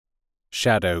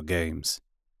Shadow Games.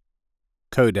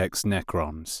 Codex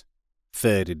Necrons,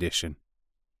 3rd edition.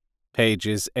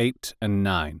 Pages 8 and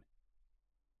 9.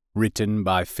 Written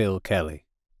by Phil Kelly.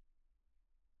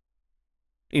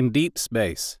 In deep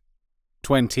space,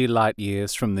 20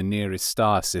 light-years from the nearest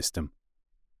star system,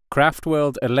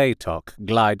 craftworld Alatok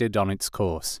glided on its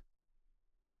course.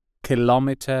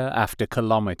 Kilometre after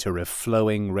kilometre of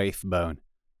flowing wraithbone,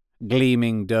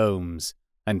 gleaming domes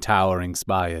and towering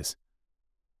spires.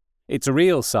 Its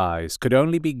real size could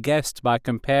only be guessed by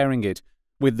comparing it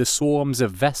with the swarms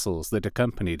of vessels that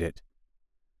accompanied it.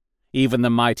 Even the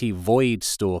mighty Void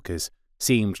Stalkers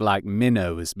seemed like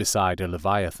minnows beside a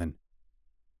Leviathan.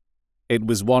 It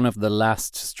was one of the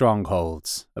last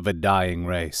strongholds of a dying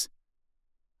race.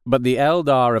 But the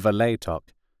Eldar of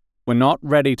Alatok were not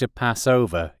ready to pass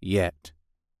over yet.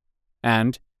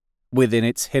 And, within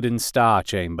its hidden star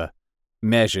chamber,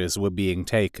 measures were being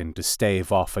taken to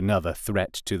stave off another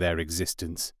threat to their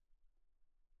existence.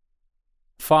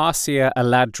 Farseer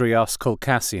Eladrios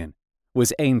Kolkassian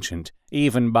was ancient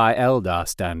even by Eldar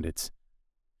standards.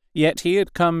 Yet he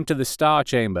had come to the star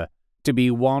chamber to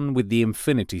be one with the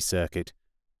Infinity Circuit,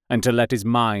 and to let his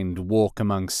mind walk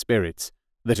among spirits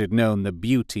that had known the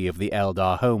beauty of the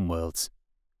Eldar homeworlds,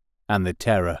 and the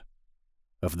terror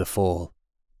of the Fall.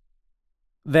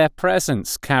 Their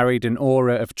presence carried an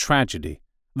aura of tragedy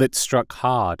that struck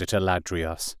hard at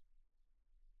Eladrios.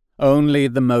 Only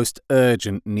the most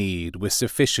urgent need was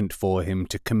sufficient for him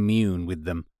to commune with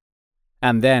them,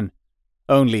 and then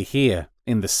only here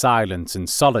in the silence and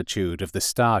solitude of the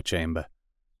star chamber,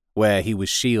 where he was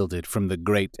shielded from the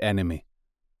great enemy,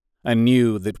 and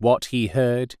knew that what he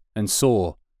heard and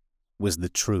saw was the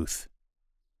truth.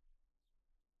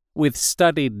 With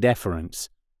studied deference,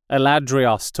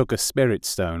 Eladrios took a spirit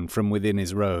stone from within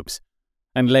his robes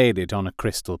and laid it on a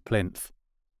crystal plinth.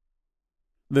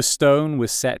 The stone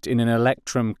was set in an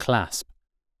electrum clasp,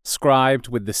 scribed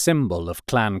with the symbol of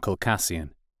Clan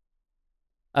Kolkassian.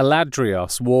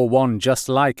 Eladrios wore one just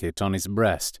like it on his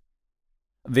breast.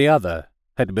 The other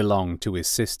had belonged to his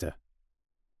sister.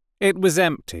 It was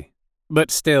empty, but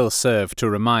still served to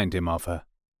remind him of her,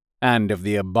 and of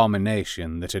the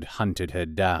abomination that had hunted her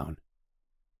down.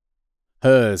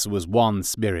 Hers was one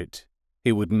spirit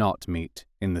he would not meet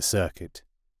in the circuit.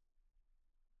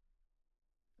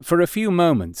 For a few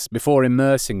moments before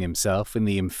immersing himself in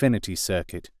the Infinity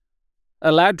Circuit,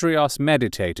 Eladrios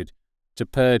meditated to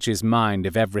purge his mind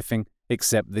of everything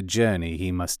except the journey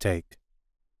he must take.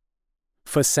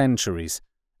 For centuries,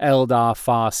 Eldar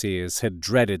Farseers had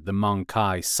dreaded the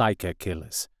Mon-Kai Psyker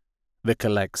Killers, the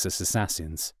Calexus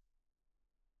Assassins.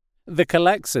 The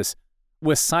Calexus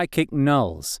were psychic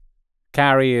nulls,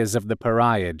 carriers of the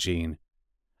pariah gene,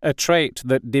 a trait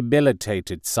that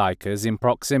debilitated psykers in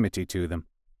proximity to them.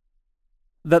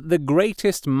 That the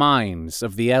greatest minds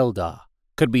of the Eldar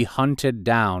could be hunted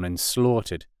down and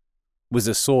slaughtered was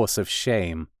a source of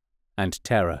shame and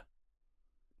terror.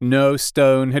 No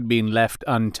stone had been left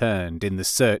unturned in the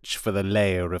search for the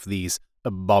lair of these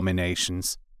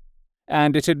abominations,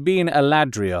 and it had been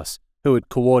Eladrios who had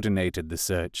coordinated the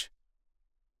search.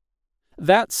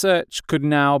 That search could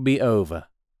now be over.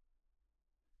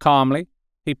 Calmly,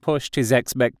 he pushed his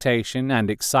expectation and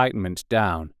excitement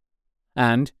down,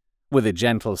 and, with a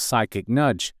gentle psychic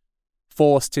nudge,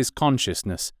 forced his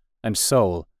consciousness and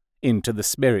soul into the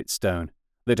spirit stone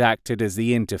that acted as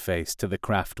the interface to the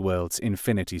craftworld's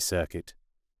Infinity Circuit.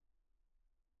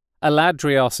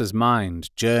 Eladrios's mind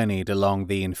journeyed along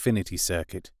the Infinity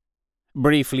Circuit,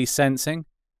 briefly sensing,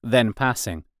 then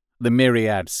passing, the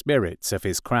myriad spirits of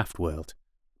his craftworld,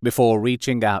 before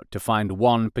reaching out to find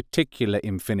one particular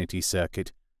Infinity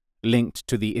Circuit linked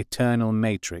to the Eternal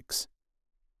Matrix.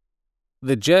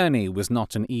 The journey was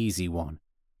not an easy one,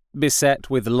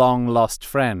 beset with long-lost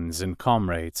friends and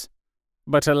comrades,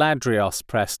 but Eladrios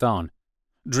pressed on,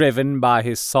 driven by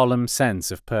his solemn sense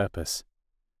of purpose.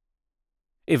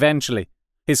 Eventually,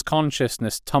 his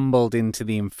consciousness tumbled into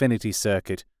the Infinity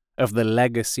Circuit of the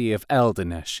Legacy of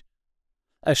Eldanesh,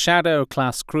 a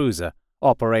Shadow-class cruiser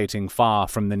operating far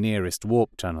from the nearest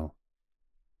warp tunnel.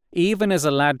 Even as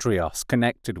Eladrios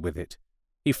connected with it,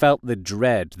 he felt the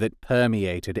dread that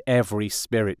permeated every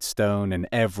spirit stone and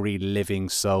every living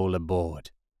soul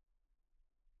aboard.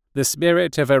 The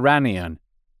spirit of Iranion,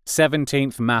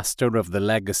 17th Master of the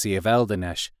Legacy of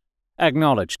Eldanesh,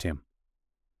 acknowledged him.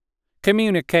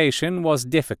 Communication was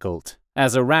difficult,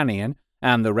 as Iranion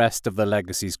and the rest of the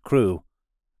Legacy's crew,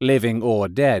 living or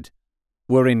dead,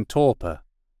 were in torpor,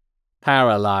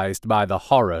 paralyzed by the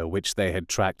horror which they had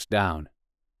tracked down.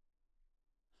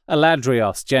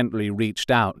 Eladrios gently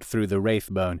reached out through the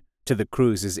wraithbone to the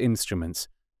cruiser's instruments,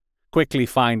 quickly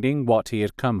finding what he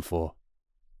had come for.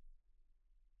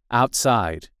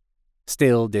 outside,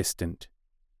 still distant,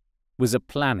 was a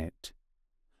planet,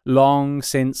 long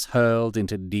since hurled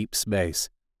into deep space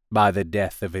by the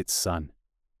death of its sun.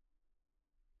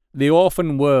 The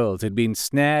orphan world had been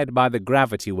snared by the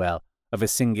gravity well of a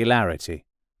singularity,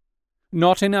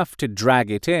 not enough to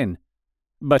drag it in,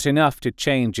 but enough to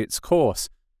change its course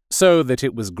so that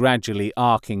it was gradually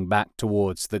arcing back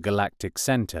towards the galactic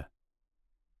center.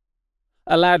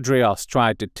 Eladrios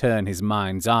tried to turn his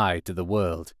mind's eye to the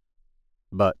world,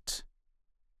 but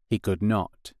he could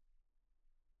not.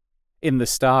 In the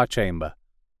star chamber,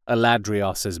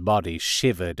 Eladrios's body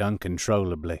shivered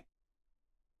uncontrollably.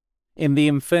 In the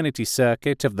infinity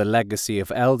circuit of the legacy of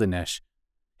Eldinesh,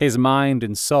 his mind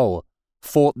and soul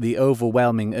fought the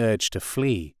overwhelming urge to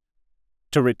flee,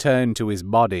 to return to his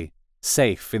body,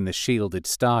 safe in the shielded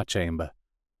star chamber,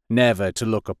 never to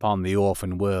look upon the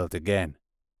orphan world again.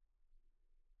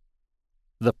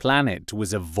 The planet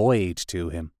was a void to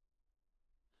him.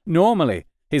 Normally,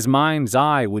 his mind's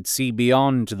eye would see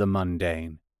beyond the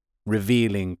mundane,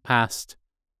 revealing past,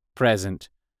 present,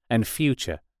 and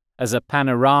future as a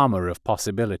panorama of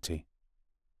possibility.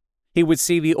 He would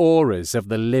see the auras of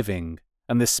the living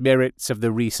and the spirits of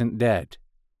the recent dead.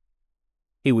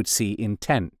 He would see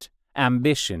intent,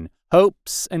 ambition,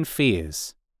 hopes, and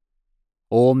fears,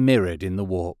 all mirrored in the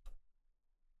warp.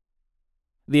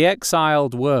 The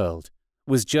exiled world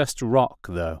was just rock,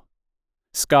 though,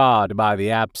 scarred by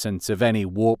the absence of any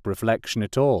warp reflection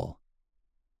at all.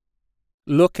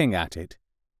 Looking at it,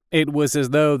 it was as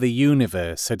though the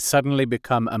universe had suddenly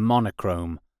become a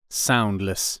monochrome,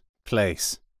 soundless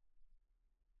place.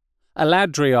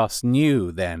 Eladrios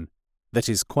knew, then, that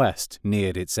his quest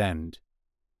neared its end.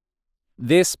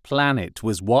 This planet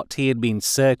was what he had been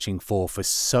searching for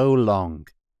so long.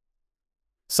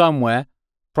 Somewhere,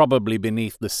 probably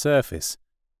beneath the surface,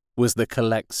 was the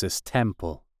Calexis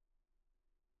Temple.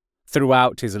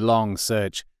 Throughout his long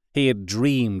search, he had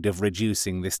dreamed of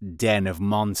reducing this den of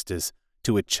monsters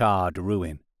to a charred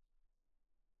ruin.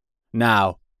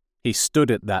 Now, he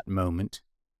stood at that moment,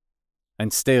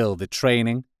 and still the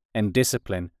training and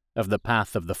discipline of the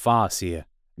path of the Farseer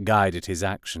guided his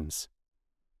actions.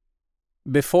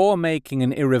 Before making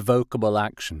an irrevocable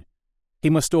action, he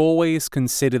must always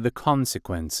consider the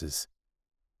consequences.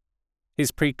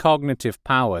 His precognitive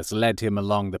powers led him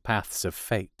along the paths of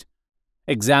fate,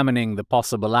 examining the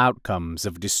possible outcomes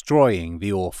of destroying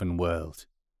the orphan world.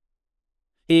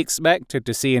 He expected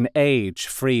to see an age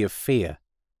free of fear,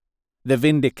 the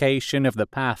vindication of the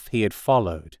path he had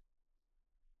followed.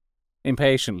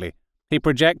 Impatiently, he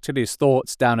projected his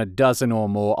thoughts down a dozen or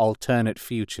more alternate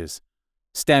futures,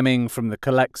 stemming from the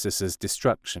Calexis'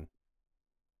 destruction.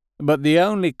 But the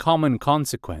only common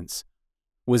consequence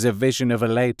was a vision of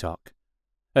Alatok,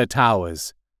 her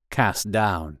towers cast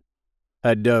down,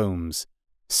 her domes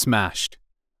smashed,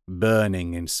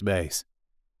 burning in space.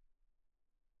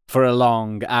 For a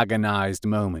long, agonized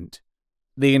moment,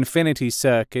 the infinity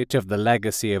circuit of the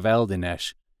legacy of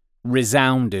Eldinesh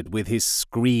resounded with his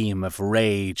scream of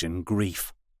rage and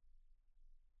grief.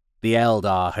 The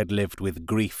Eldar had lived with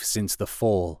grief since the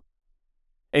fall.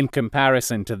 In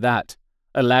comparison to that,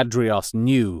 Eladrios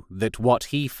knew that what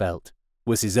he felt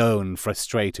was his own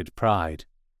frustrated pride.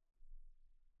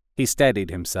 He steadied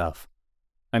himself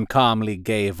and calmly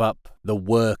gave up the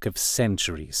work of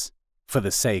centuries for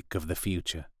the sake of the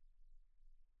future.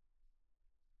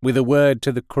 With a word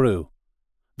to the crew,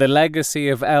 the legacy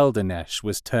of Eldinesh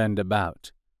was turned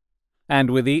about, and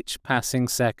with each passing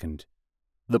second,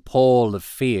 the pall of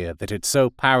fear that had so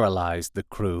paralyzed the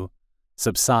crew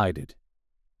subsided.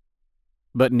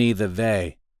 But neither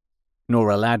they nor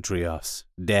Eladrios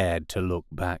dared to look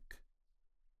back.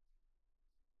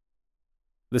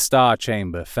 The star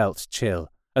chamber felt chill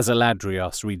as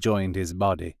Eladrios rejoined his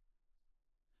body.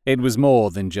 It was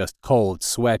more than just cold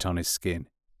sweat on his skin.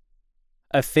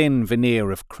 A thin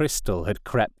veneer of crystal had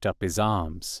crept up his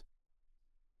arms.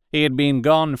 He had been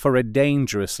gone for a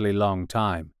dangerously long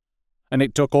time, and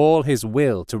it took all his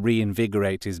will to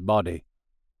reinvigorate his body,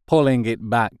 pulling it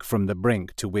back from the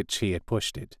brink to which he had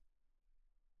pushed it.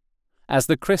 As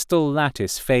the crystal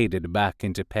lattice faded back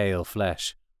into pale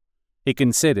flesh, he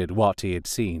considered what he had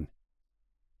seen.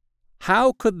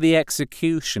 How could the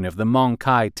execution of the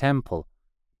Monkai Temple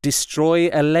destroy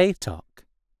Alatok?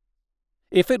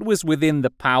 If it was within the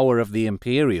power of the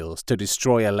Imperials to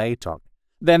destroy Alatok,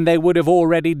 then they would have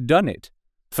already done it,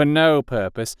 for no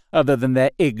purpose other than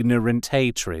their ignorant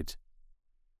hatred.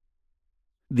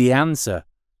 The answer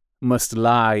must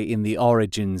lie in the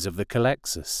origins of the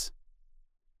Calexis.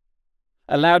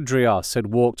 Eladrios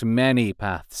had walked many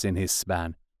paths in his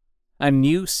span, and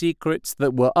knew secrets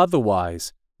that were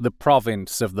otherwise the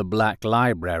province of the Black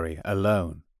Library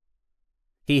alone.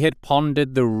 He had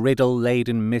pondered the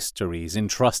riddle-laden mysteries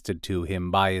entrusted to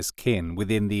him by his kin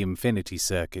within the Infinity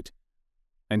Circuit,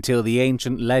 until the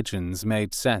ancient legends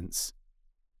made sense.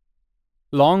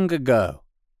 Long ago,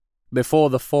 before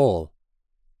the fall,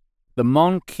 the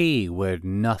Mankey were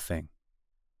nothing.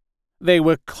 They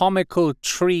were comical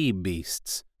tree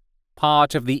beasts,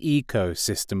 part of the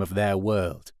ecosystem of their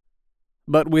world,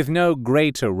 but with no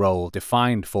greater role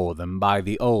defined for them by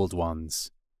the Old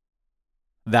Ones.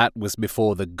 That was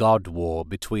before the God War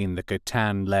between the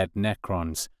Catan-led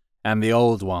Necrons and the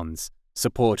Old Ones,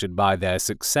 supported by their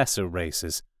successor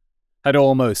races, had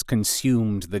almost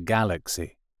consumed the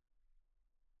galaxy.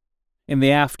 In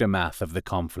the aftermath of the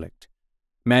conflict,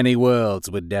 many worlds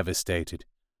were devastated,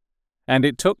 and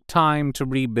it took time to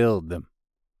rebuild them.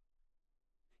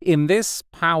 In this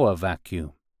power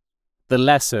vacuum, the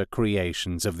lesser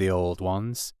creations of the Old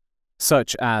Ones,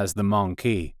 such as the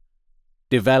Mankey,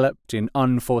 developed in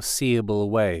unforeseeable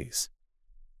ways.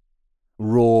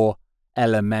 Raw,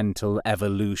 elemental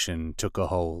evolution took a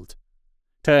hold,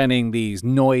 turning these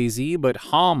noisy but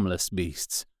harmless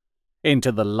beasts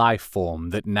into the life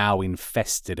form that now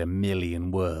infested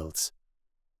 1,000,000 worlds.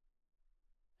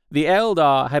 The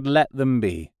Eldar had let them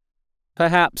be.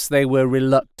 Perhaps they were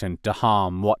reluctant to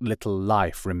harm what little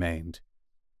life remained.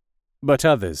 But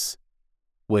others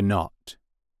were not.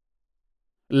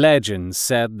 Legends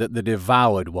said that the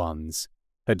Devoured Ones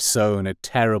had sown a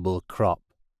terrible crop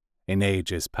in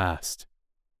ages past.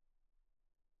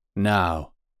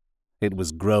 Now it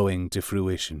was growing to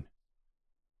fruition,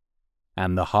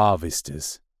 and the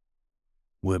harvesters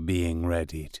were being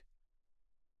readied.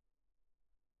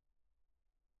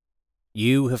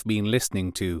 You have been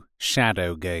listening to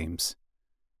Shadow Games,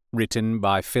 written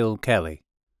by Phil Kelly,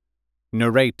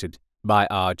 narrated by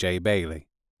R.J. Bailey.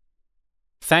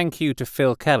 Thank you to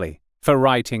Phil Kelly for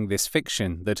writing this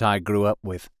fiction that I grew up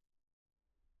with.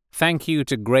 Thank you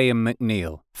to Graham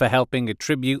McNeil for helping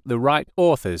attribute the right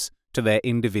authors to their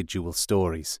individual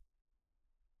stories.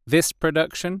 This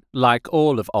production, like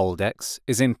all of Oldex,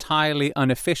 is entirely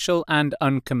unofficial and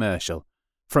uncommercial,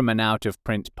 from an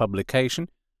out-of-print publication,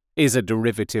 is a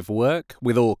derivative work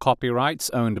with all copyrights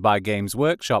owned by Games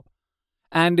Workshop,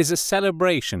 and is a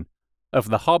celebration of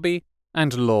the hobby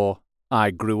and lore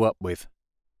I grew up with.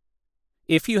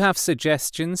 If you have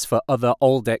suggestions for other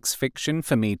Oldex fiction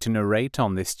for me to narrate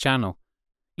on this channel,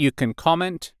 you can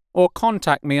comment or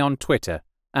contact me on Twitter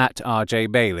 @RJ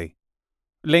Bailey.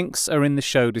 Links are in the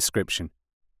show description.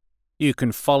 You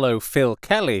can follow Phil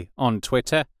Kelly on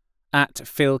Twitter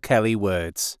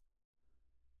 @PhilKellyWords.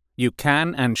 You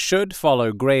can and should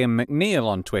follow Graham McNeil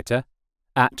on Twitter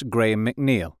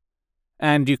 @GrahamMcNeil,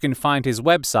 and you can find his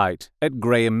website at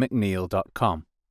grahammcneil.com.